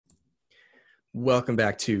Welcome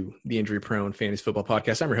back to the Injury Prone Fantasy Football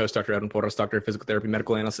Podcast. I'm your host, Dr. Evan Portos, Doctor of Physical Therapy,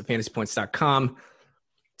 Medical Analyst at FantasyPoints.com.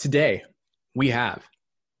 Today, we have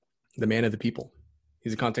the man of the people.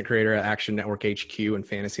 He's a content creator at Action Network HQ and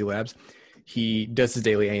Fantasy Labs. He does his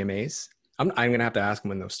daily AMAs. I'm going to have to ask him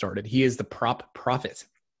when those started. He is the prop prophet.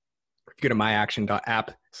 If you go to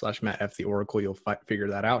myaction.app/MattFTheOracle, you'll figure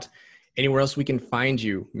that out. Anywhere else we can find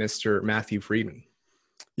you, Mr. Matthew Freedman?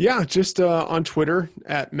 Yeah, just on Twitter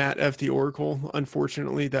at MattFTheOracle.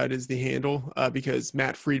 Unfortunately, that is the handle because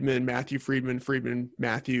Matt Freedman, Matthew Freedman, Freedman,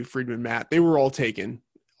 Matthew, Freedman, Matt, they were all taken.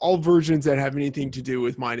 All versions that have anything to do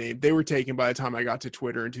with my name, they were taken by the time I got to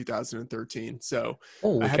Twitter in 2013. So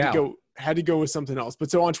I had to go with something else. But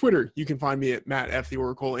so on Twitter, you can find me at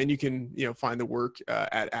MattFTheOracle, and you can find the work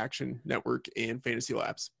at Action Network and Fantasy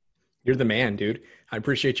Labs. You're the man, dude. I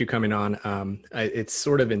appreciate you coming on. It's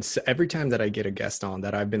sort of every time that I get a guest on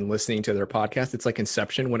that I've been listening to their podcast, it's like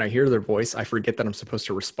Inception. When I hear their voice, I forget that I'm supposed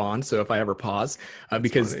to respond. So if I ever pause,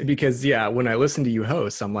 because when I listen to you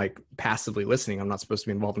host, I'm like passively listening. I'm not supposed to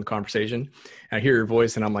be involved in the conversation. And I hear your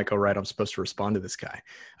voice and I'm like, oh, right, I'm supposed to respond to this guy.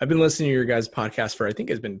 I've been listening to your guys' podcast for, I think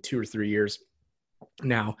it's been 2 or 3 years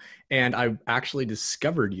now. And I actually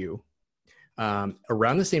discovered you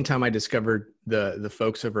around the same time I discovered the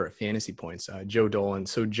folks over at Fantasy Points, Joe Dolan.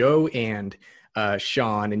 So Joe and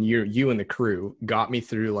Sean and you and the crew got me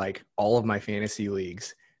through like all of my fantasy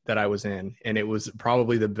leagues that I was in. And it was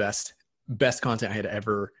probably the best content I had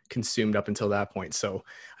ever consumed up until that point. So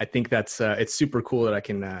I think that's it's super cool that I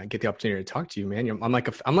can get the opportunity to talk to you, man. I'm like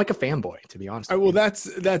a fanboy, to be honest. Well,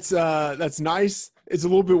 that's nice. It's a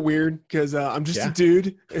little bit weird because I'm just a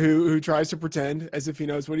dude who tries to pretend as if he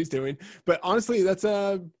knows what he's doing. But honestly, that's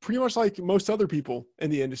pretty much like most other people in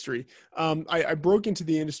the industry. I broke into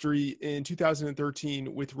the industry in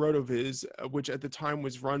 2013 with RotoViz, which at the time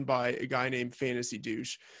was run by a guy named Fantasy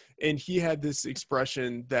Douche. And he had this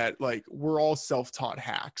expression that like, we're all self-taught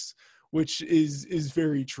hacks, which is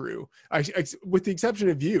very true. With the exception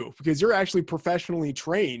of you, because you're actually professionally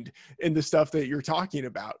trained in the stuff that you're talking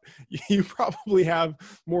about. You probably have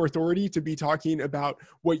more authority to be talking about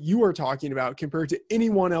what you are talking about compared to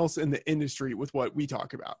anyone else in the industry with what we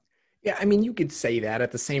talk about. Yeah, I mean, you could say that.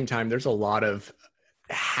 At the same time, there's a lot of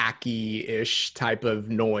hacky-ish type of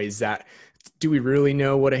noise that, do we really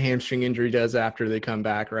know what a hamstring injury does after they come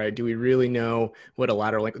back, right? Do we really know what a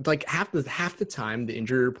lateral, like half the time the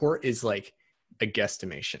injury report is like a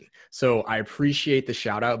guesstimation. So I appreciate the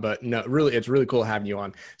shout out, but no, really, it's really cool having you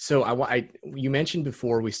on. So you mentioned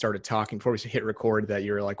before we started talking, before we hit record, that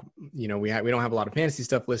you're like, we don't have a lot of fantasy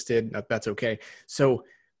stuff listed. That's okay. So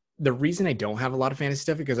the reason I don't have a lot of fantasy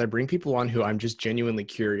stuff is because I bring people on who I'm just genuinely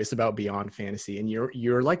curious about beyond fantasy. And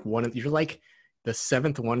you're like the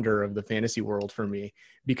seventh wonder of the fantasy world for me,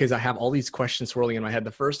 because I have all these questions swirling in my head. The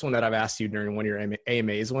first one that I've asked you during one of your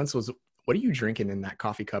AMAs once was, what are you drinking in that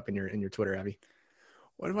coffee cup in your Twitter, Abby?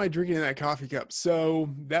 What am I drinking in that coffee cup? So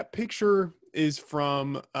that picture is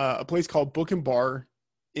from a place called Book and Bar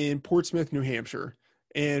in Portsmouth, New Hampshire.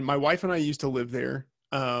 And my wife and I used to live there,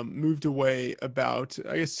 moved away about,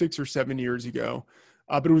 I guess, 6 or 7 years ago.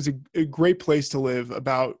 But it was a great place to live,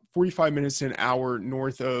 about 45 minutes to an hour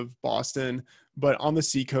north of Boston, but on the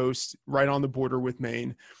seacoast, right on the border with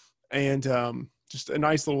Maine, and just a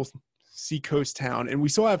nice little seacoast town. And we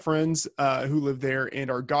still have friends who live there,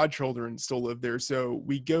 and our godchildren still live there. So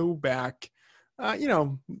we go back,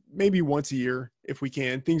 maybe once a year if we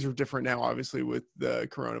can. Things are different now, obviously, with the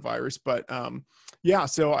coronavirus. But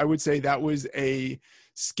so I would say that was a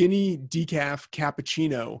skinny decaf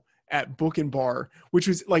cappuccino at Book and Bar, which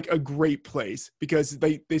was like a great place because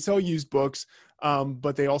they sell used books,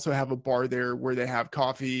 but they also have a bar there where they have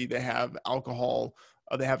coffee, they have alcohol,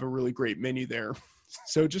 they have a really great menu there.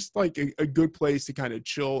 So just like a good place to kind of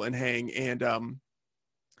chill and hang. And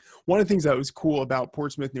one of the things that was cool about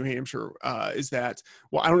Portsmouth, New Hampshire, is that,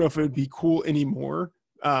 well, I don't know if it would be cool anymore,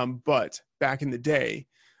 but back in the day,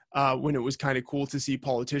 when it was kind of cool to see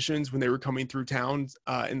politicians when they were coming through town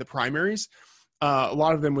in the primaries, a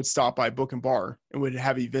lot of them would stop by Book and Bar and would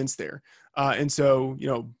have events there. And so,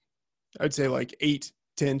 I'd say like 8,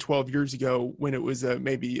 10, 12 years ago, when it was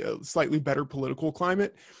maybe a slightly better political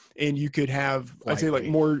climate, and you could have, I'd say like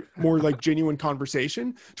more like genuine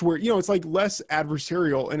conversation to where, it's like less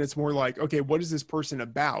adversarial, and it's more like, okay, what is this person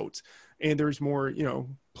about? And there's more,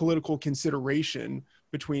 political consideration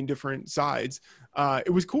between different sides.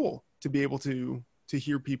 It was cool to be able to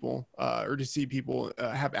hear people or to see people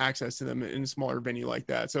have access to them in a smaller venue like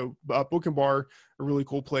that. So Book and Bar, a really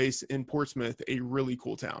cool place in Portsmouth, a really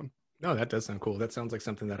cool town. No, that does sound cool. That sounds like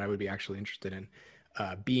something that I would be actually interested in,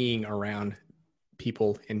 being around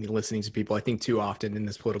people and listening to people, I think too often in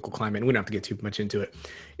this political climate, and we don't have to get too much into it,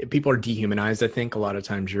 people are dehumanized. I think a lot of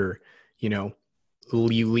times you know,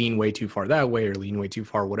 you lean way too far that way or lean way too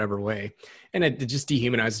far whatever way, and it just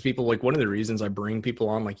dehumanizes people. Like one of the reasons I bring people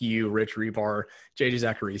on like you, Rich Rebar, JJ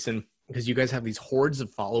Zacharyson, because you guys have these hordes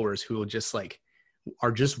of followers who will just like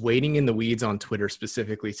are just waiting in the weeds on Twitter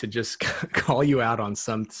specifically to just call you out on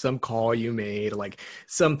some call you made, like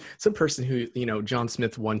some person who, John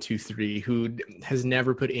Smith 123, who has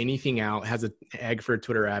never put anything out, has an egg for a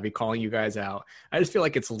Twitter Abby calling you guys out. I just feel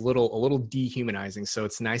like it's a little dehumanizing. So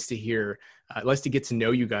it's nice to hear, nice to get to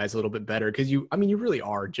know you guys a little bit better, because you really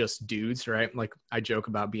are just dudes, right? Like I joke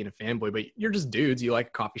about being a fanboy, but you're just dudes. You like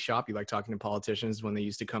a coffee shop, you like talking to politicians when they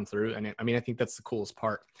used to come through, and I think that's the coolest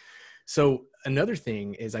part. So another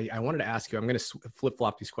thing is I wanted to ask you, I'm going to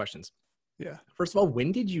flip-flop these questions. Yeah. First of all,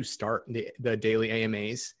 when did you start the daily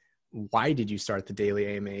AMAs? Why did you start the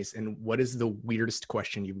daily AMAs? And what is the weirdest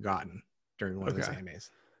question you've gotten during one of those AMAs?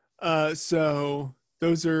 So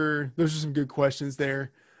those are some good questions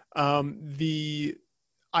there. I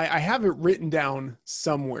have it written down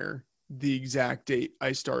somewhere, the exact date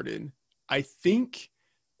I started. I think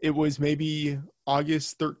it was maybe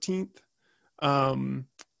August 13th.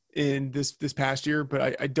 In this past year,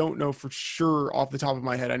 but I don't know for sure off the top of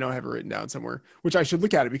my head. I know I have it written down somewhere, which I should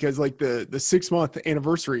look at it, because like the 6-month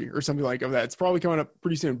anniversary or something like of that, it's probably coming up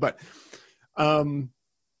pretty soon. But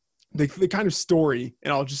the kind of story,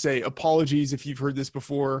 and I'll just say apologies if you've heard this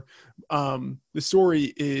before. The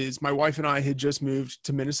story is my wife and I had just moved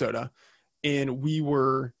to Minnesota, and we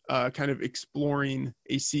were kind of exploring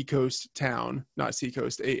a seacoast town, not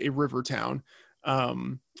seacoast, a river town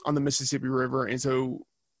on the Mississippi River. And so,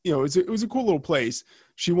 it was a cool little place.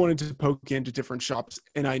 She wanted to poke into different shops,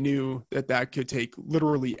 and I knew that could take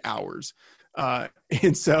literally hours.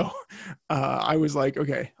 And so I was like,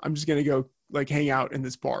 okay, I'm just going to go like hang out in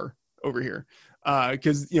this bar over here.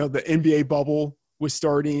 Cause the NBA bubble was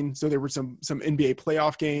starting. So there were some NBA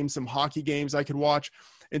playoff games, some hockey games I could watch.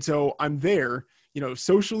 And so I'm there,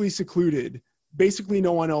 socially secluded, basically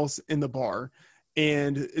no one else in the bar.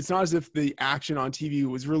 And it's not as if the action on TV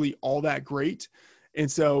was really all that great. And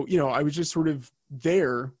so, I was just sort of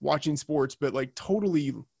there watching sports, but like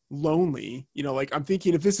totally lonely. Like I'm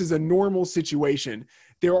thinking, if this is a normal situation,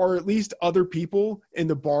 there are at least other people in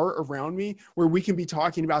the bar around me where we can be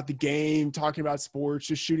talking about the game, talking about sports,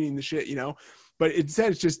 just shooting the shit, but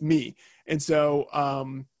instead it's just me. And so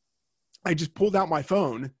I just pulled out my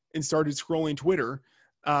phone and started scrolling Twitter.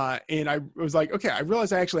 And I was like, okay, I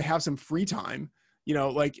realized I actually have some free time,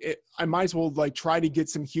 I might as well like try to get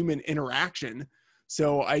some human interaction.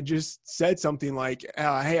 So I just said something like,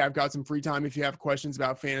 hey, I've got some free time. If you have questions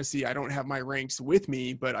about fantasy, I don't have my ranks with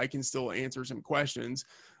me, but I can still answer some questions.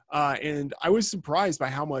 And I was surprised by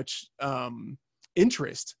how much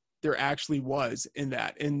interest there actually was in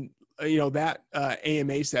that. And, that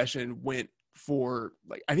AMA session went for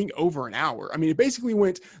like, I think over an hour. I mean, it basically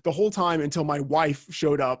went the whole time until my wife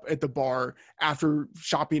showed up at the bar after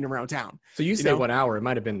shopping around town. So you say 1 hour, it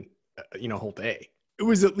might've been, a whole day. It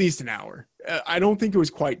was at least an hour. I don't think it was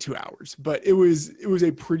quite 2 hours, but it was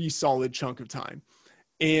a pretty solid chunk of time.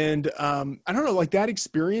 And I don't know, like that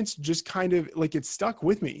experience just kind of like it stuck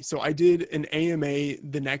with me. So I did an AMA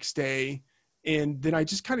the next day, and then I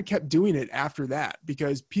just kind of kept doing it after that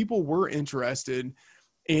because people were interested.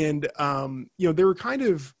 And, there were kind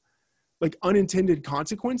of like unintended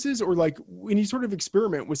consequences, or like when you sort of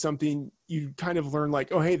experiment with something, you kind of learn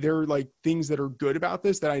like, oh, hey, there are like things that are good about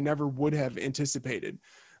this that I never would have anticipated.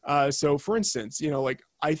 So for instance, like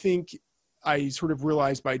I think I sort of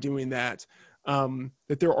realized by doing that,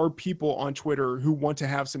 that there are people on Twitter who want to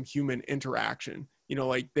have some human interaction,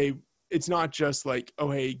 like it's not just like,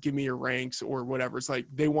 oh, hey, give me your ranks or whatever. It's like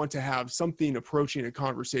they want to have something approaching a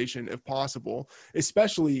conversation if possible,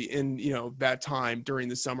 especially in, that time during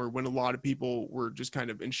the summer when a lot of people were just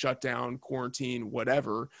kind of in shutdown, quarantine,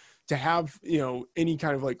 whatever, to have, any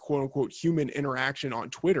kind of like quote unquote human interaction on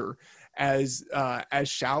Twitter as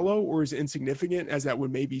shallow or as insignificant as that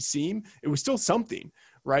would maybe seem, it was still something,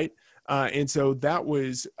 right? And so that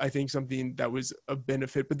was, I think, something that was a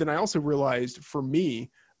benefit. But then I also realized for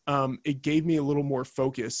me, it gave me a little more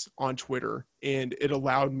focus on Twitter, and it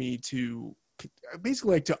allowed me to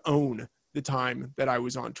basically like to own the time that I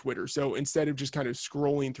was on Twitter. So instead of just kind of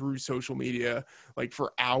scrolling through social media, like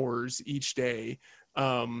for hours each day,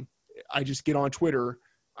 I just get on Twitter.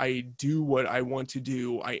 I do what I want to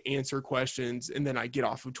do. I answer questions, and then I get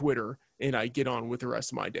off of Twitter and I get on with the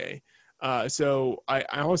rest of my day. So I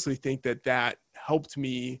honestly think that helped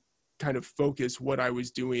me kind of focus what I was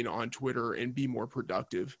doing on Twitter and be more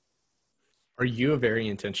productive. Are you a very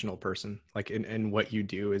intentional person? Like in what you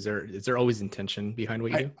do, is there always intention behind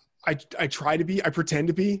what you I, do? I try to be, I pretend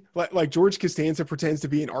to be like George Costanza pretends to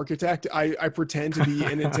be an architect. I pretend to be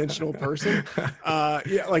an intentional person.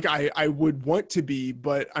 Yeah, like I would want to be,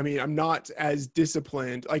 but I mean, I'm not as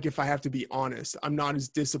disciplined. Like if I have to be honest, I'm not as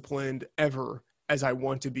disciplined ever as I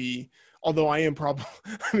want to be. Although I am probably,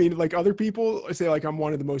 I mean, like other people say like I'm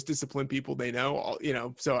one of the most disciplined people they know,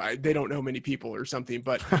 so they don't know many people or something,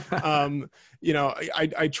 but,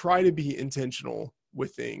 I try to be intentional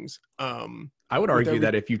with things. I would With argue every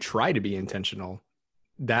that if you try to be intentional,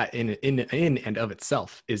 that in and of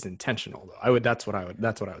itself is intentional though. That's what I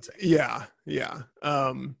would say. Yeah, yeah.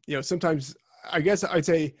 Sometimes I guess I'd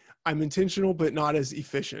say I'm intentional, but not as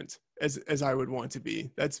efficient as I would want to be.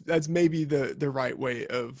 That's maybe the right way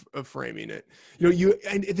of framing it.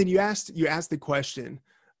 And then you asked the question,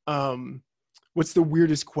 um, what's the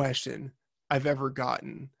weirdest question I've ever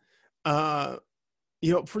gotten? Uh,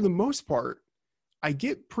 for the most part, I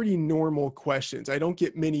get pretty normal questions. I don't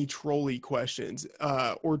get many trolley questions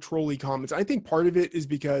or trolley comments. I think part of it is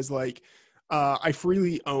because like I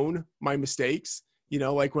freely own my mistakes.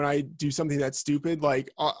 Like when I do something that's stupid, like,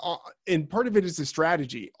 and part of it is a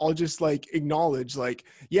strategy. I'll just like acknowledge, like,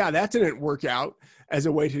 yeah, that didn't work out, as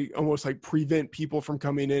a way to almost like prevent people from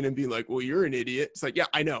coming in and being like, well, you're an idiot. It's like, yeah,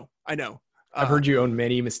 I know. I've Uh, heard you own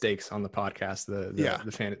many mistakes on the podcast, yeah,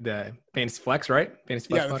 the Fantasy Flex, right? Fantasy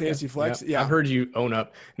Flex yeah, the podcast. fantasy Yeah, flex. I've Yeah, heard you own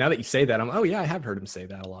up. Now that you say that, oh yeah, I have heard him say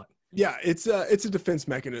that a lot. yeah, it's a defense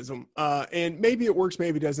mechanism, and maybe it works,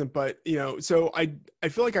 maybe it doesn't, but so I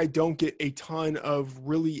feel like I don't get a ton of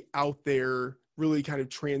really out there, really kind of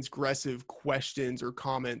transgressive questions or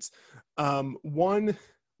comments.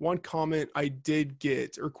 One comment I did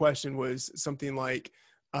get, or question, was something like,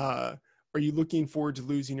 are you looking forward to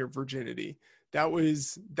losing your virginity? That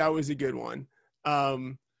was a good one.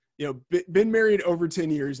 Been married over 10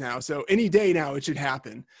 years now, so any day now it should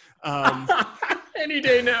happen. Any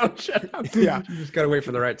day now. Yeah, You just gotta wait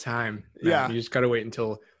for the right time, Matt. yeah. You just gotta wait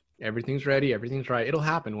until everything's ready, everything's right. It'll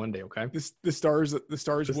happen one day, okay? The stars The will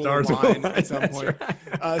stars will align align. at some That's point.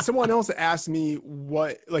 right. Someone else asked me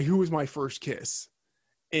who was my first kiss,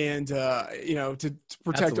 and to That's a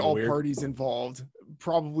protect little all weird. parties involved,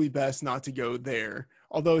 probably best not to go there.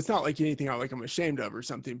 Although it's not like anything I'm ashamed of or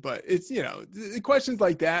something, but it's the questions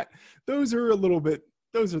like that. Those are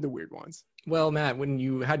those are the weird ones. Well, Matt, when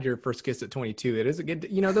you had your first kiss at 22, it is a good,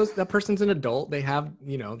 those that person's an adult. They have,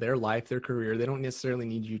 their life, their career. They don't necessarily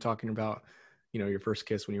need you talking about, your first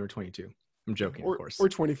kiss when you were 22. I'm joking, of course. Or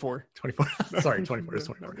 24. 24. Sorry, 24 is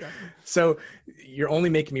No, 24. yeah. So you're only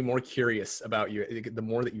making me more curious about you the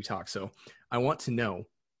more that you talk. So I want to know,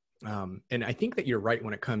 and I think that you're right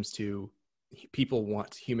when it comes to people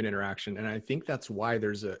want human interaction. And I think that's why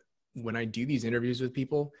when I do these interviews with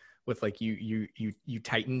people, with like you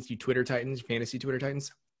Titans, you Twitter Titans, fantasy Twitter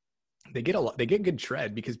Titans, they get good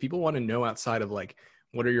tread, because people want to know outside of like,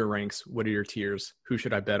 what are your ranks? What are your tiers? Who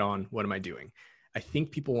should I bet on? What am I doing? I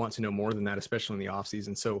think people want to know more than that, especially in the off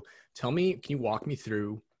season. So tell me, can you walk me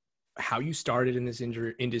through how you started in this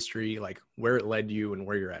industry, like where it led you and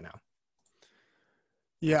where you're at now?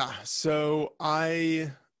 Yeah. So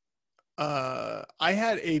I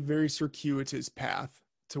had a very circuitous path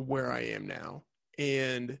to where I am now.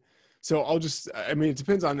 And so I mean, it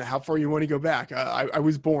depends on how far you want to go back. I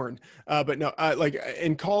was born, but no, like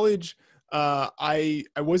in college, I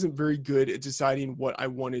wasn't very good at deciding what I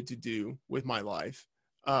wanted to do with my life.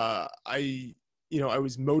 I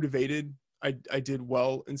was motivated. I did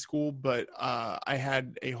well in school, but I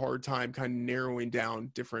had a hard time kind of narrowing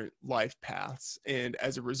down different life paths. And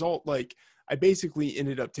as a result, like I basically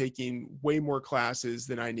ended up taking way more classes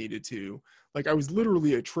than I needed to. Like I was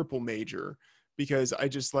literally a triple major, because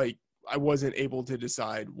I wasn't able to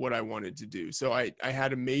decide what I wanted to do. So I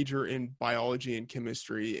had a major in biology and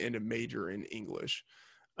chemistry and a major in English.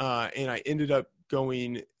 And I ended up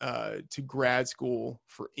going to grad school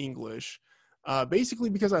for English, basically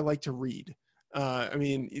because I like to read.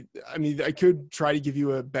 I could try to give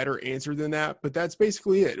you a better answer than that, but that's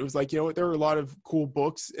basically it. It was like, there are a lot of cool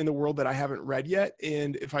books in the world that I haven't read yet.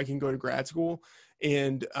 And if I can go to grad school,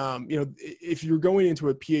 and, if you're going into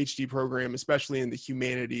a PhD program, especially in the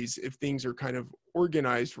humanities, if things are kind of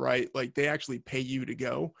organized right, like they actually pay you to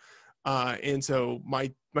go. And so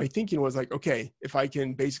my thinking was like, okay, if I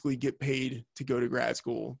can basically get paid to go to grad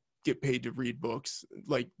school, get paid to read books,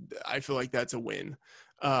 like I feel like that's a win.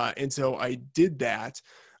 And so I did that.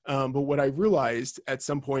 But what I realized at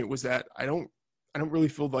some point was that I don't really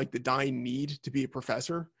feel like the dying need to be a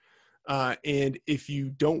professor. And if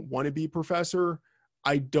you don't want to be a professor,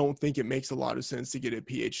 I don't think it makes a lot of sense to get a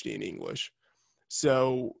PhD in English.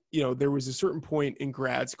 So, there was a certain point in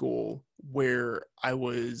grad school where I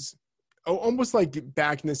was almost like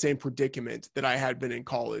back in the same predicament that I had been in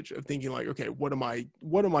college, of thinking like, okay, what am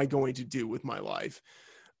I going to do with my life?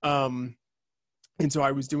 And so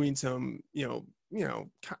I was doing some,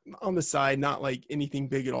 on the side, not like anything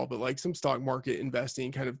big at all, but like some stock market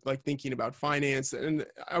investing, kind of like thinking about finance. And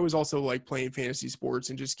I was also like playing fantasy sports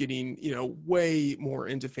and just getting, way more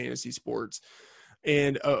into fantasy sports.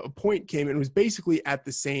 And a point came, and it was basically at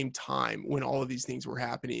the same time when all of these things were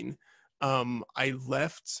happening. I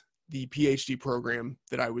left the PhD program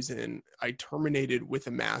that I was in. I terminated with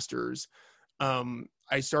a master's.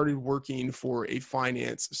 I started working for a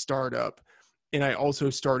finance startup, and I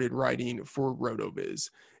also started writing for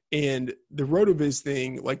RotoViz. And the RotoViz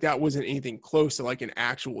thing, like, that wasn't anything close to like an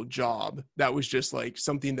actual job. That was just like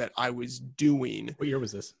something that I was doing. What year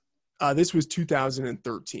was this? This was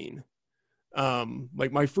 2013.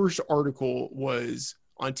 Like, my first article was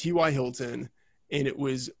on T.Y. Hilton, and it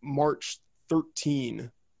was March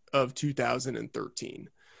 13 of 2013.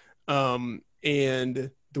 And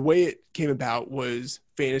the way it came about was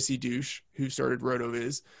Fantasy Douche, who started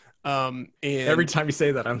RotoViz. And Every time you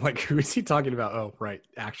say that, I'm like, who is he talking about? Oh, right.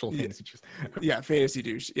 Actual yeah, fantasy. yeah, Fantasy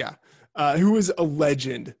Douche. Yeah. Who is a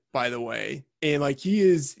legend, by the way. And like, he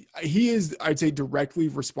is, I'd say, directly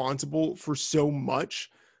responsible for so much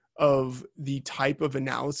of the type of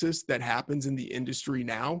analysis that happens in the industry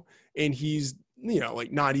now. And he's,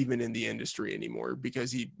 like, not even in the industry anymore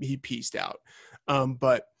because he pieced out.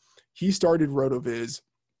 But he started RotoViz,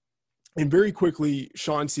 and very quickly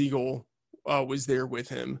Sean Siegel was there with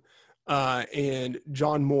him. And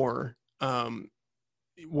John Moore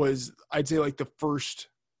was, I'd say, like the first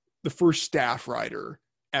staff writer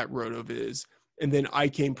at RotoViz. And then I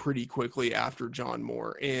came pretty quickly after John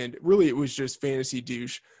Moore. And really, it was just Fantasy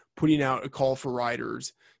Douche putting out a call for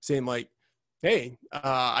writers saying like, hey,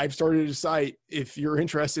 I've started a site. If you're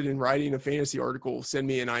interested in writing a fantasy article, send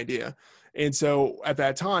me an idea. And so at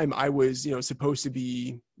that time, I was, supposed to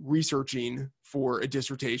be researching for a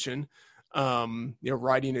dissertation,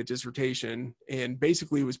 writing a dissertation, and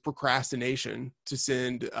basically it was procrastination to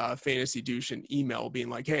send Fantasy Douche an email being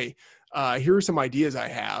like, hey, here are some ideas I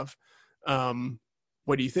have.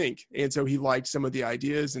 What do you think? And so he liked some of the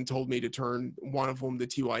ideas and told me to turn one of them, the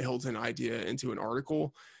T.Y. Hilton idea, into an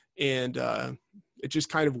article. And it just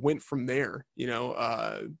kind of went from there.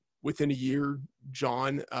 Within a year,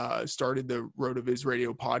 John started the RotoViz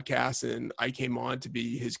radio podcast, and I came on to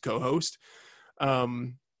be his co-host.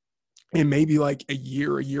 And maybe like a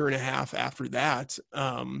year and a half after that,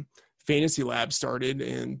 Fantasy Lab started,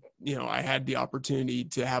 and I had the opportunity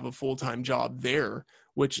to have a full-time job there,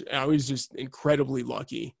 which I was just incredibly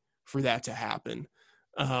lucky for that to happen.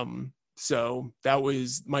 So that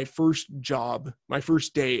was my first job. My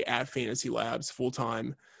first day at Fantasy Labs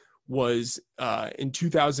full-time was in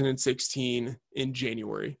 2016 in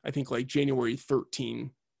January. I think like January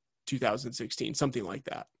 13, 2016, something like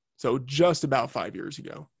that. So just about 5 years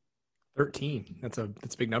ago. 13. That's a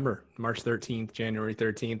big number. March 13th, January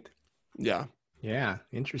 13th. Yeah. Yeah.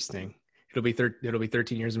 Interesting. It'll be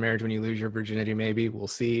 13 years of marriage when you lose your virginity. Maybe we'll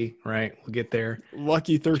see. Right. We'll get there.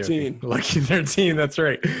 Lucky 13. Joking. Lucky 13. That's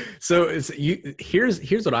right. So here's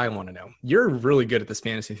what I want to know. You're really good at this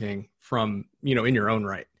fantasy thing from, in your own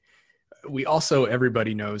right.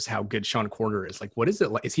 Everybody knows how good Sean Corder is. Like, what is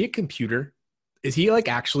it like? Is he a computer? Is he like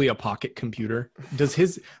actually a pocket computer? Does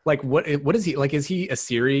his, like, what is he like? Is he a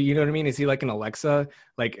Siri? You know what I mean? Is he like an Alexa?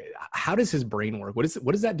 Like, how does his brain work? What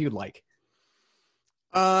is that dude like?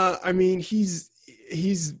 I mean, he's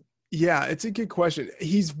yeah, it's a good question.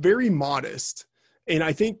 He's very modest. And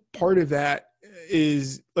I think part of that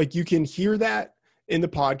is like, you can hear that in the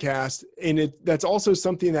podcast. And that's also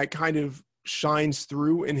something that kind of shines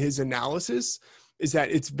through in his analysis, is that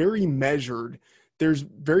it's very measured. There's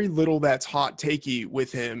very little that's hot takey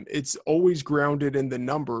with him. It's always grounded in the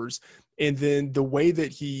numbers. And then the way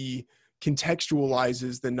that he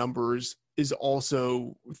contextualizes the numbers is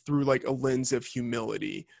also through like a lens of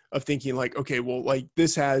humility, of thinking like, okay, well, like,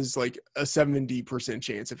 this has like a 70%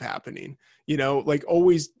 chance of happening, like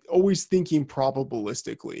always thinking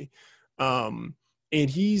probabilistically. And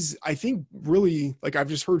he's, I think, really, like, I've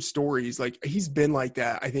just heard stories, like, he's been like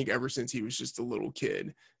that, I think, ever since he was just a little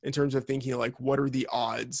kid, in terms of thinking like, what are the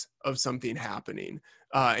odds of something happening,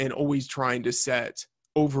 and always trying to set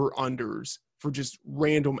over unders for just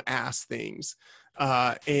random ass things.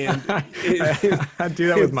 And I do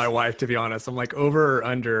that with my wife, to be honest. I'm like, over or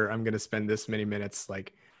under, I'm going to spend this many minutes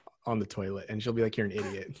like on the toilet, and she'll be like, you're an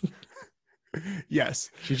idiot.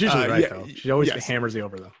 Yes. She's usually right, though. She always hammers the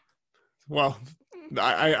over, though. Well,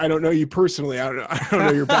 I don't know you personally. I don't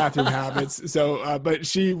know your bathroom habits. So, but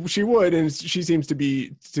she would, and she seems to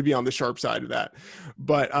be on the sharp side of that.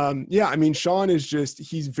 But yeah, I mean, Sean is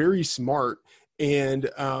he's very smart, and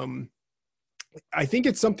I think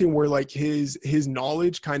it's something where like his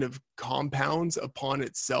knowledge kind of compounds upon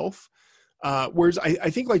itself. Whereas I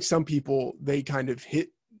think like some people, they kind of hit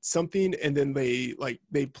something and then they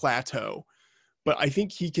plateau. But I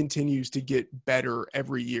think he continues to get better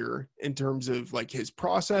every year in terms of like his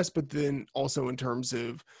process, but then also in terms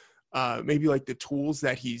of maybe like the tools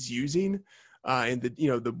that he's using and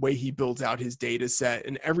the way he builds out his data set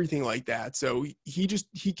and everything like that. So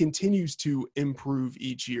he continues to improve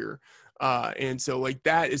each year. And so like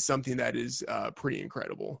that is something that is pretty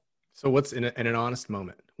incredible. So what's in an honest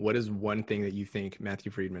moment, what is one thing that you think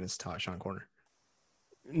Matthew Freedman has taught Sean Corner?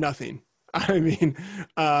 Nothing. I mean,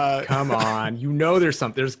 come on,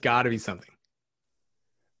 there's got to be something.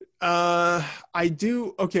 I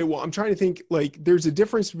do. Okay. Well, I'm trying to think, like, there's a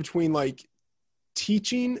difference between like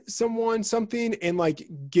teaching someone something and like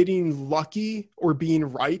getting lucky or being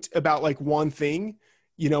right about like one thing,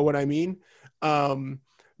 you know what I mean?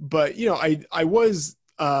 But I was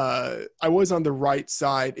on the right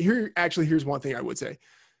side here. Actually, here's one thing I would say.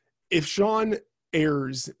 If Sean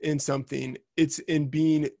errs in something, it's in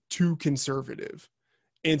being too conservative.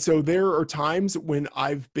 And so there are times when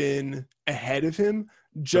I've been ahead of him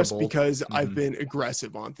just because I've been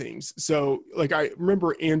aggressive on things. So like, I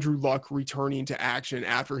remember Andrew Luck returning to action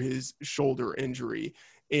after his shoulder injury,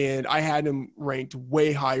 and I had him ranked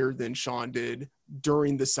way higher than Sean did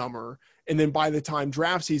during the summer. And then by the time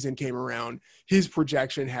draft season came around, his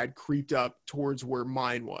projection had creeped up towards where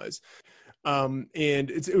mine was. And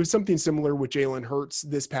it was something similar with Jalen Hurts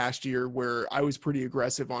this past year, where I was pretty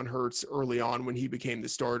aggressive on Hurts early on when he became the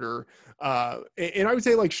starter. And I would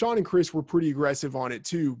say like Sean and Chris were pretty aggressive on it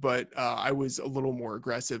too, but I was a little more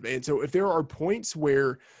aggressive. And so if there are points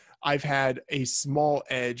where I've had a small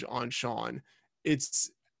edge on Sean, it's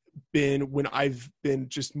been when I've been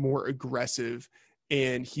just more aggressive,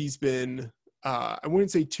 and he's been, I wouldn't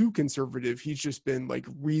say too conservative. He's just been like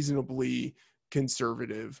reasonably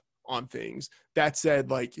conservative on things. That said,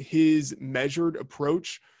 like his measured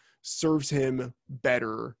approach serves him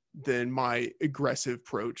better than my aggressive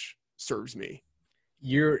approach serves me.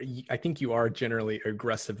 I think you are generally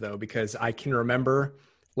aggressive though, because I can remember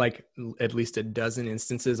like at least a dozen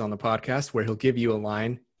instances on the podcast where he'll give you a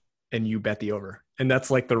line and you bet the over. And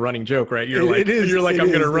that's like the running joke, right? I'm going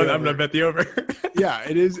to bet the over. Yeah,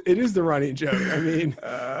 it is the running joke. I mean,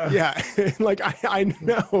 yeah, like I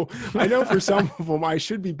know for some of them I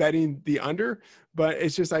should be betting the under, but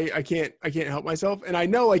it's just, I can't help myself. And I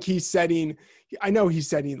know like he's setting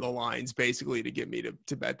the lines basically to get me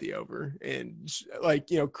to bet the over. And like,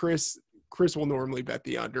 Chris will normally bet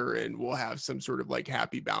the under, and we'll have some sort of like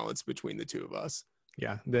happy balance between the two of us.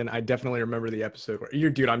 Yeah, then I definitely remember the episode where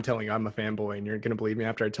dude, I'm telling you, I'm a fanboy, and you're going to believe me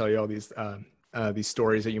after I tell you all these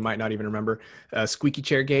stories that you might not even remember. Squeaky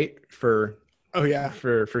chair gate for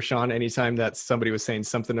Sean. Anytime that somebody was saying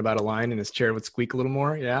something about a line and his chair would squeak a little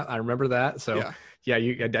more. Yeah, I remember that. So I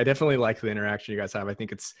definitely like the interaction you guys have. I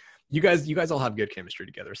think it's you guys all have good chemistry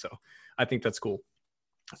together. So I think that's cool.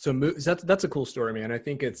 So that's a cool story, man. I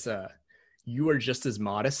think it's you are just as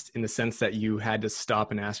modest in the sense that you had to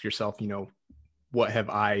stop and ask yourself, what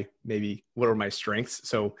are my strengths?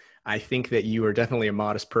 So I think that you are definitely a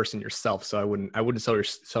modest person yourself. So I wouldn't sell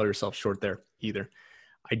yourself short there either.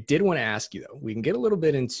 I did want to ask you though, we can get a little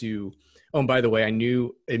bit into, and by the way, I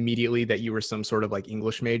knew immediately that you were some sort of like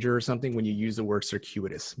English major or something when you use the word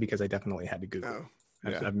circuitous, because I definitely had to Google. Oh,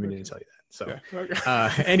 yeah. I've been meaning to tell you that. So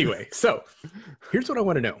okay. Anyway, so here's what I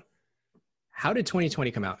want to know. How did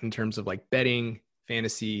 2020 come out in terms of like betting,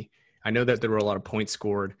 fantasy? I know that there were a lot of points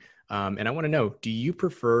scored. And I want to know, do you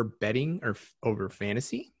prefer betting over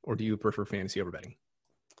fantasy, or do you prefer fantasy over betting?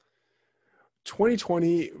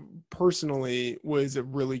 2020 personally was a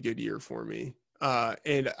really good year for me.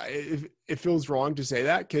 And it feels wrong to say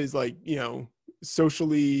that because like,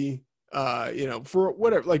 socially, for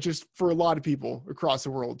whatever, like just for a lot of people across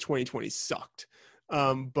the world, 2020 sucked.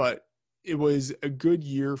 But it was a good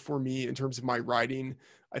year for me in terms of my writing.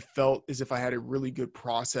 I felt as if I had a really good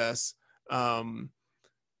process.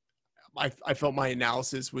 I felt my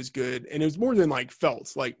analysis was good, and it was more than like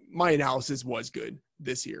felt like my analysis was good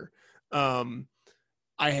this year. I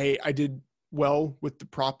did well with the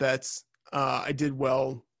prop bets. I did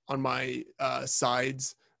well on my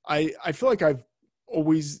sides. I feel like I've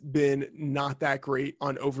always been not that great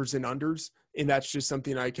on overs and unders, and that's just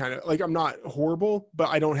something I kind of like. I'm not horrible, but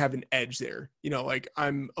I don't have an edge there. Like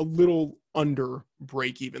I'm a little under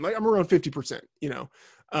break even. Like I'm around 50%.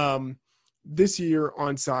 this year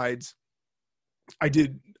on sides, I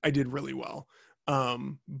did really well.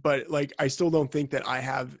 But like, I still don't think that I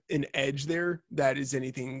have an edge there that is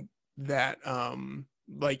anything that,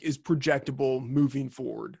 like is projectable moving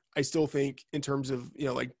forward. I still think in terms of,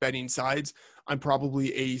 like betting sides, I'm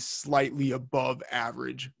probably a slightly above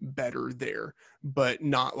average better there, but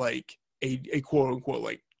not like a quote unquote,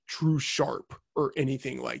 like true sharp or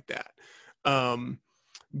anything like that.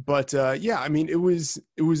 But yeah, I mean, it was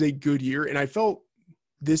a good year, and I felt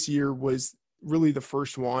this year was really the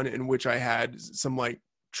first one in which I had some like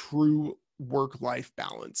true work-life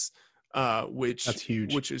balance, That's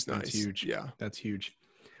huge. which is That's nice. huge. Yeah. That's huge.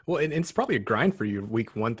 Well, and it's probably a grind for you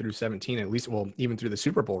week 1 through 17, at least, well, even through the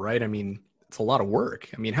Super Bowl, right? I mean, it's a lot of work.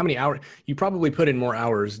 I mean, how many hours you probably put in more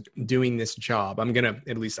hours doing this job? I'm going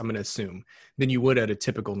to assume than you would at a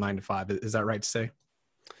typical 9 to 5. Is that right to say?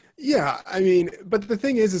 Yeah, I mean, but the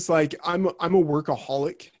thing is, it's like I'm a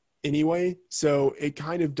workaholic anyway, so it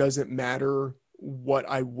kind of doesn't matter what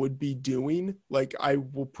I would be doing. Like, I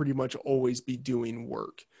will pretty much always be doing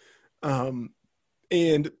work. Um,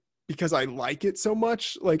 and because I like it so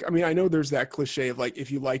much, like, I mean, I know there's that cliche of like, if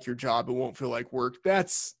you like your job, it won't feel like work.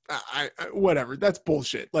 That's whatever. That's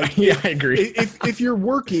bullshit. Like, Yeah, I agree. if you're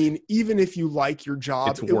working, even if you like your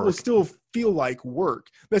job, It's it will work. still feel like work.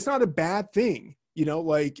 That's not a bad thing.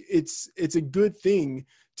 Like it's a good thing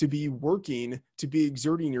to be working, to be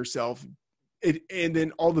exerting yourself. And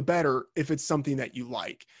then all the better if it's something that you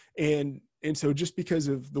like. And so just because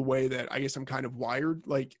of the way that I guess I'm kind of wired,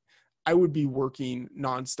 like, I would be working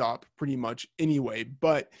nonstop pretty much anyway,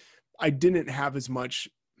 but I didn't have as much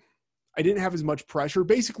pressure.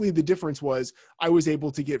 Basically, the difference was I was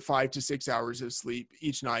able to get 5 to 6 hours of sleep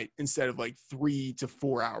each night instead of like 3 to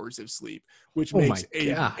 4 hours of sleep, which Oh makes my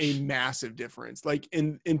a gosh. massive difference. Like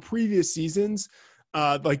in previous seasons,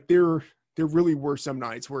 like there really were some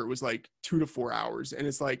nights where it was like 2 to 4 hours, and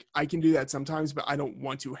it's like I can do that sometimes, but I don't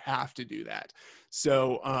want to have to do that.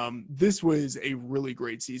 So this was a really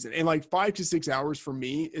great season, and like 5 to 6 hours for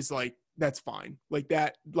me is like, that's fine. Like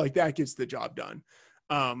that gets the job done.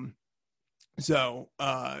 So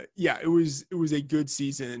yeah, it was a good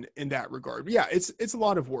season in that regard. But yeah, it's a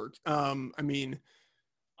lot of work. I mean,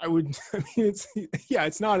 I would I mean, it's yeah,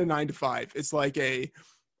 it's not a 9 to 5. It's like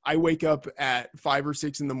I wake up at 5 or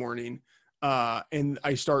 6 in the morning, and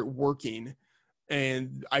I start working,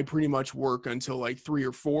 and I pretty much work until like 3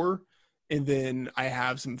 or 4, and then I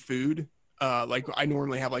have some food. Like, I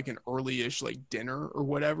normally have like an early-ish like dinner or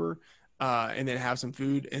whatever, and then have some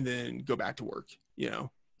food and then go back to work. You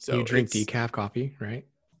So drink it's, decaf coffee, right?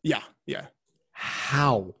 yeah, yeah.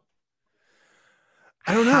 How?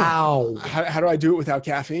 I don't know. How? How do I do it without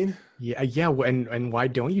caffeine? Yeah, yeah. And why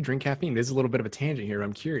don't you drink caffeine? This is a little bit of a tangent here.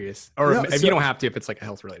 I'm curious. Or No, if you so don't have to, if it's like a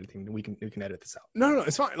health related thing, we can edit this out. no,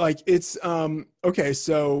 it's fine. Like, it's okay.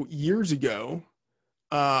 So years ago,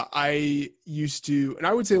 I used to, and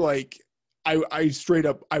I would say like I straight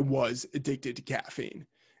up, I was addicted to caffeine.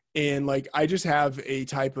 And like, I just have a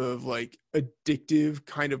type of like addictive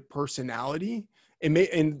kind of personality. And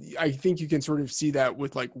I think you can sort of see that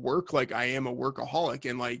with like work. Like, I am a workaholic,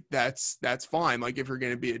 and like that's fine. Like, if you're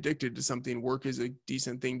going to be addicted to something, work is a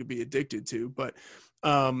decent thing to be addicted to. But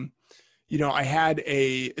um, I had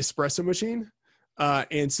a espresso machine.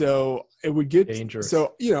 And so it would get, Dangerous.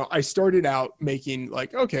 so, I started out making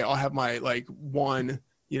like, okay, I'll have my like one,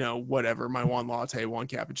 whatever, my one latte, one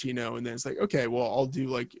cappuccino. And then it's like, okay, well, I'll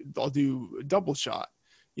do a double shot,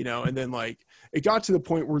 and then like it got to the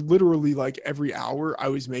point where literally like every hour I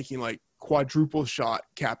was making like quadruple shot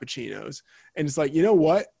cappuccinos. And it's like, you know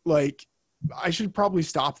what? Like, I should probably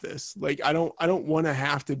stop this. Like, I don't want to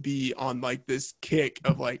have to be on like this kick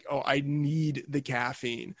of like, oh, I need the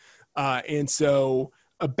caffeine. And so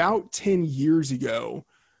about 10 years ago,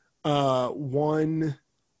 one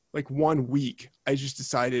week, I just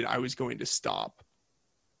decided I was going to stop.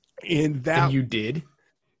 And And that, you did? And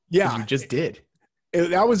you yeah, just did.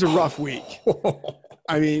 that was a rough week.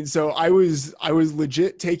 I mean, so I was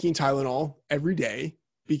legit taking Tylenol every day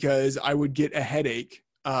because I would get a headache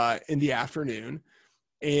in the afternoon,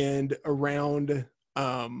 and around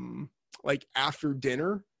like after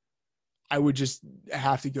dinner, I would just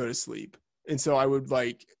have to go to sleep. And so I would,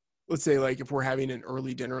 like, let's say like if we're having an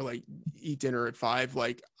early dinner, like eat dinner at 5,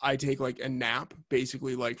 like I take like a nap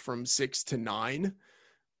basically like from 6 to 9,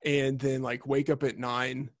 and then like wake up at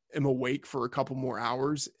 9, am awake for a couple more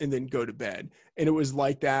hours, and then go to bed. And it was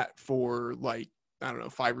like that for like, I don't know,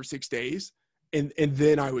 5 or 6 days. And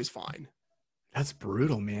then I was fine. That's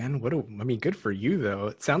brutal, man. I mean, good for you though.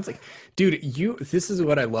 It sounds like, dude, this is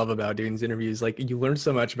what I love about doing these interviews. Like you learn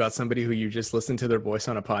so much about somebody who you just listen to their voice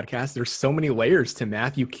on a podcast. There's so many layers to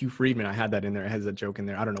Matthew Q. Friedman. I had that in there. I had a joke in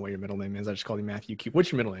there. I don't know what your middle name is. I just called you Matthew Q.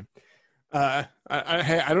 What's your middle name? I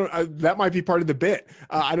don't. That might be part of the bit.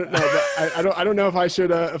 I don't know. I don't know if I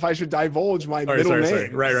should divulge my middle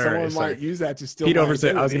name. Right. Someone Sorry. might use that to steal Pete my Overzet.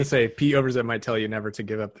 I was identity. going to say Pete Overzet might tell you never to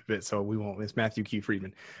give up the bit, so we won't. It's Matthew Q.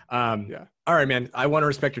 Friedman. Yeah. All right, man. I want to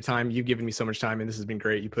respect your time. You've given me so much time, and this has been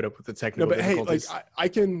great. You put up with the No, technical but hey, difficulties. like I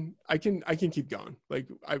can keep going. Like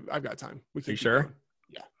I've got time. We can. Are you sure? Going.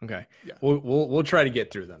 Yeah. Okay. Yeah. We'll try to get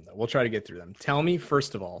through them though. We'll try to get through them. Tell me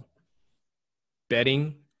first of all,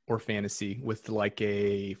 betting or fantasy with like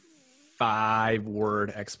a 5-word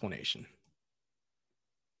explanation.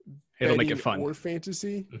 It'll make it fun. Or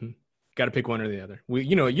fantasy. Mm-hmm. Got to pick one or the other.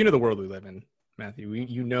 You know the world we live in, Matthew.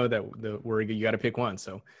 You know that you got to pick one.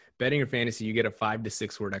 So betting or fantasy, you get a 5 to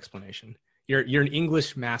 6 word explanation. You're an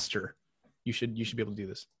English master. You should be able to do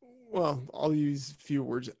this. Well, I'll use a few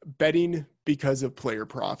words. Betting because of player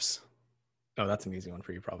props. Oh, that's an easy one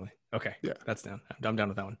for you, probably. Okay. Yeah. That's down. I'm done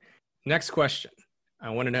with that one. Next question. I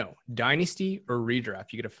want to know, dynasty or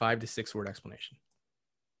redraft? You get a 5 to 6 word explanation.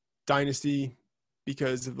 Dynasty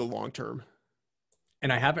because of the long term.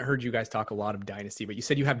 And I haven't heard you guys talk a lot of dynasty, but you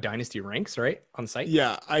said you have dynasty ranks, right? On the site?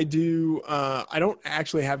 Yeah, I do. I don't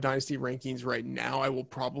actually have dynasty rankings right now. I will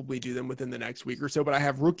probably do them within the next week or so, but I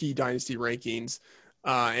have rookie dynasty rankings.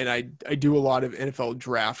 And I do a lot of NFL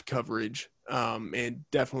draft coverage and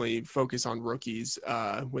definitely focus on rookies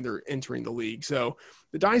when they're entering the league. So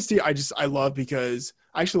the dynasty, I love because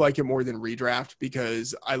I actually like it more than redraft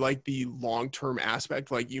because I like the long-term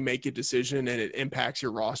aspect. Like you make a decision and it impacts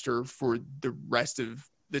your roster for the rest of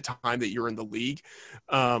the time that you're in the league.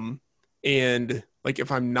 And like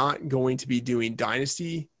if I'm not going to be doing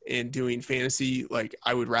dynasty and doing fantasy, like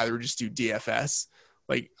I would rather just do DFS.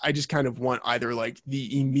 Like I just kind of want either like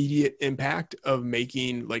the immediate impact of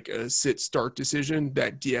making like a sit start decision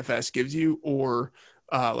that DFS gives you, or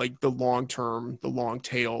like the long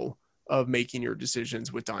tail of making your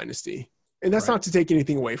decisions with dynasty. And that's not to take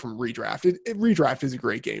anything away from redraft. Redraft is a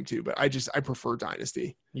great game too, but I prefer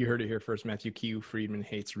dynasty. You heard it here first. Matthew Q. Friedman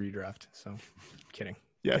hates redraft. So kidding.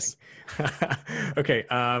 Yes. Kidding. Okay.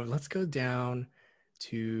 Let's go down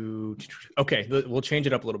to, okay. We'll change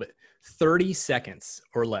it up a little bit. 30 seconds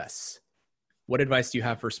or less. What advice do you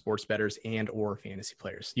have for sports bettors and or fantasy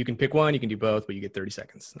players? You can pick one, you can do both, but you get 30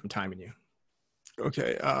 seconds. I'm timing you.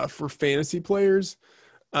 Okay. For fantasy players,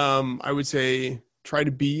 I would say try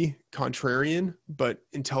to be contrarian, but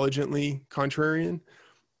intelligently contrarian.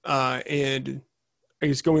 And I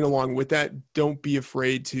guess going along with that, don't be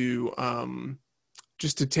afraid to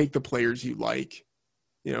just to take the players you like,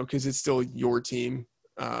 because it's still your team.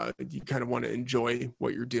 You kind of want to enjoy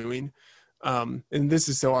what you're doing. And this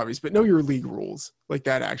is so obvious, but know your league rules. Like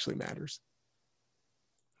that actually matters.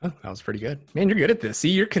 Oh, that was pretty good. Man, you're good at this. See,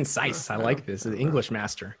 you're concise. I like this. The English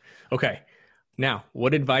master. Okay. Now,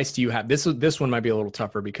 what advice do you have? This one might be a little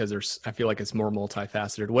tougher because I feel like it's more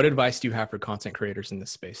multifaceted. What advice do you have for content creators in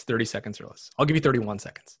this space? 30 seconds or less. I'll give you 31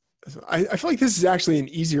 seconds. I feel like this is actually an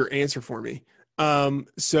easier answer for me.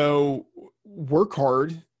 So work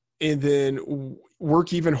hard and then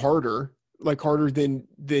work even harder, like harder than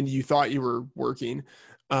you thought you were working.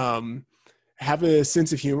 Have a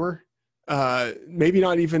sense of humor. Maybe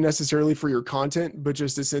not even necessarily for your content, but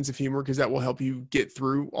just a sense of humor, because that will help you get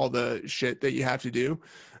through all the shit that you have to do.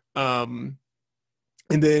 And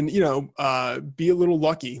then, be a little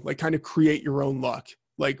lucky, like kind of create your own luck,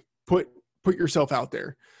 like put yourself out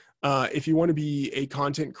there. If you want to be a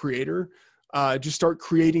content creator, just start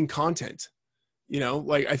creating content.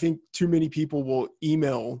 Like I think too many people will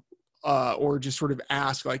email or just sort of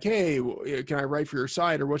ask like, hey, can I write for your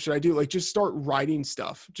site, or what should I do? Like just start writing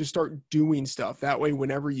stuff, just start doing stuff. That way,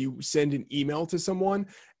 whenever you send an email to someone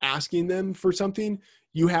asking them for something,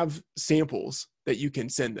 you have samples that you can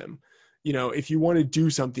send them. If you want to do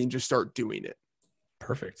something, just start doing it.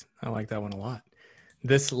 Perfect. I like that one a lot.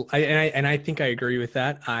 I think I agree with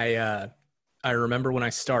that. I remember when I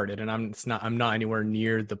started, and I'm not anywhere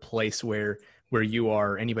near the place where you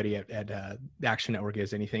are, anybody at the Action Network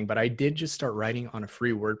is anything, but I did just start writing on a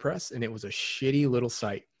free WordPress, and it was a shitty little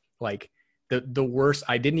site. Like the worst.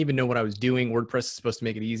 I didn't even know what I was doing. WordPress is supposed to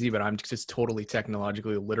make it easy, but I'm just totally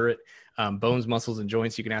technologically illiterate. Bones, muscles, and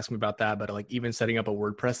joints. You can ask me about that, but like even setting up a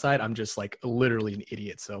WordPress site, I'm just like literally an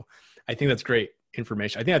idiot. So I think that's great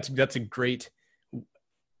information. I think that's a great.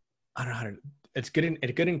 I don't know how to. It's good.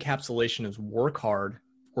 A good encapsulation is work hard,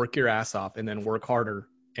 work your ass off, and then work harder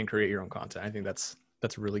and create your own content. I think that's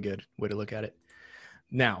a really good way to look at it.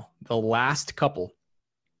 Now, the last couple,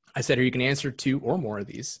 I said here you can answer 2 or more of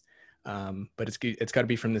these, but it's got to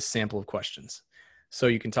be from this sample of questions. So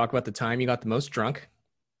you can talk about the time you got the most drunk,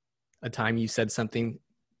 a time you said something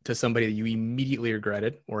to somebody that you immediately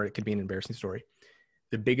regretted, or it could be an embarrassing story,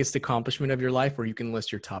 the biggest accomplishment of your life, or you can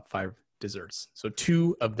list your top 5 desserts. So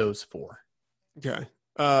 2 of those 4. Okay.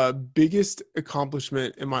 Biggest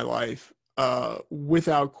accomplishment in my life,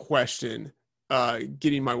 without question,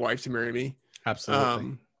 getting my wife to marry me.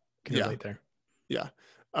 Absolutely. Can Yeah. relate there. Yeah.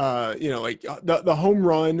 Like the home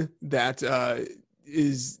run that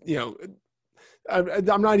is,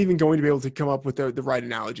 I'm not even going to be able to come up with the right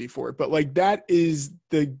analogy for it, but like that is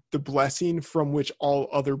the blessing from which all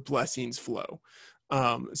other blessings flow.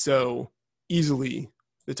 So easily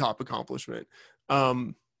the top accomplishment.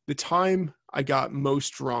 The time I got most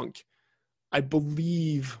drunk, I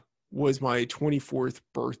believe, was my 24th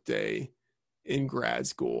birthday in grad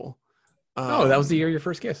school. That was the year of your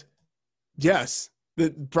first kiss. Yes,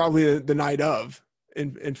 probably the night of.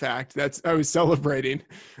 In fact, I was celebrating.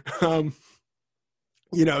 So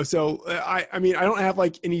I mean, I don't have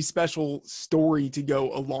like any special story to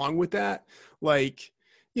go along with that. Like,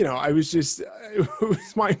 I was just, it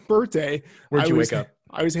was my birthday. Where'd you wake up?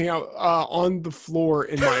 I was hanging out on the floor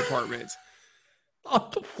in my apartment. On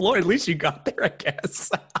the floor. At least you got there, I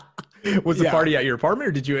guess. Was the party at your apartment,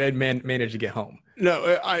 or did you manage to get home?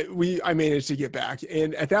 No, I managed to get back,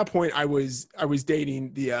 and at that point, I was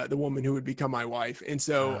dating the woman who would become my wife, and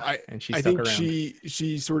so I think around.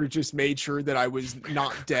 she sort of just made sure that I was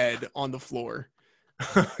not dead on the floor.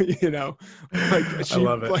 Like I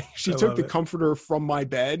love it. She took the comforter from my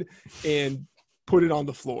bed and put it on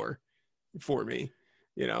the floor for me.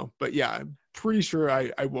 But yeah, I'm pretty sure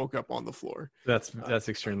I woke up on the floor. That's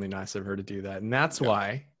extremely nice of her to do that, and that's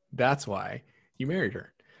why you married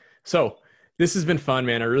her. So this has been fun,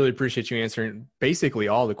 man. I really appreciate you answering basically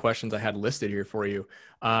all the questions I had listed here for you.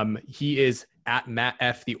 He is at Matt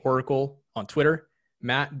F. the Oracle on Twitter.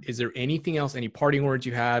 Matt, is there anything else, any parting words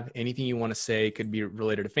you have, anything you want to say? Could be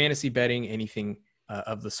related to fantasy betting, anything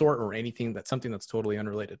of the sort, or something that's totally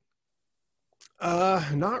unrelated?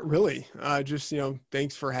 Not really. Just,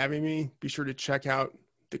 thanks for having me. Be sure to check out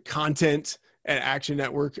the content at Action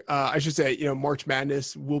Network. I should say, March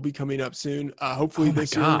Madness will be coming up soon. Hopefully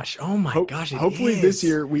this year. Oh my gosh. Hopefully this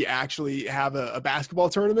year we actually have a basketball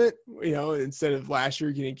tournament, instead of last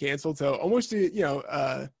year getting canceled. So almost,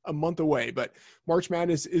 a month away, but March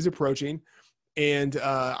Madness is approaching, and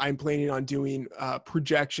I'm planning on doing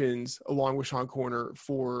projections along with Sean Corner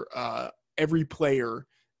for every player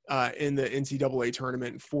in the NCAA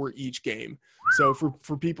tournament for each game. So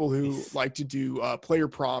for people who like to do player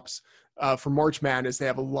props for March Madness, they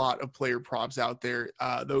have a lot of player props out there.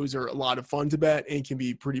 Those are a lot of fun to bet and can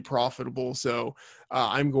be pretty profitable. So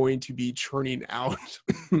I'm going to be churning out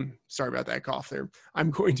sorry about that cough there.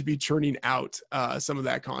 I'm going to be churning out some of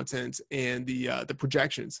that content and the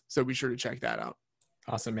projections. So be sure to check that out.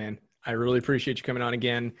 Awesome, man. I really appreciate you coming on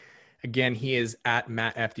again. Again, he is at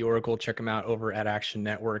Matt F. the Oracle. Check him out over at Action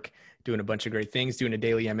Network, doing a bunch of great things, doing a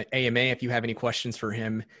daily AMA. If you have any questions for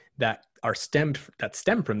him that stem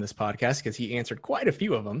from this podcast, because he answered quite a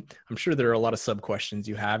few of them, I'm sure there are a lot of sub questions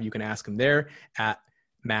you have. You can ask him there at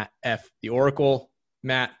Matt F. the Oracle.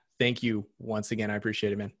 Matt, thank you once again. I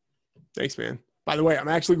appreciate it, man. Thanks, man. By the way, I'm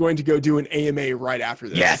actually going to go do an AMA right after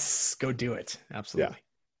this. Yes, go do it. Absolutely. Yeah.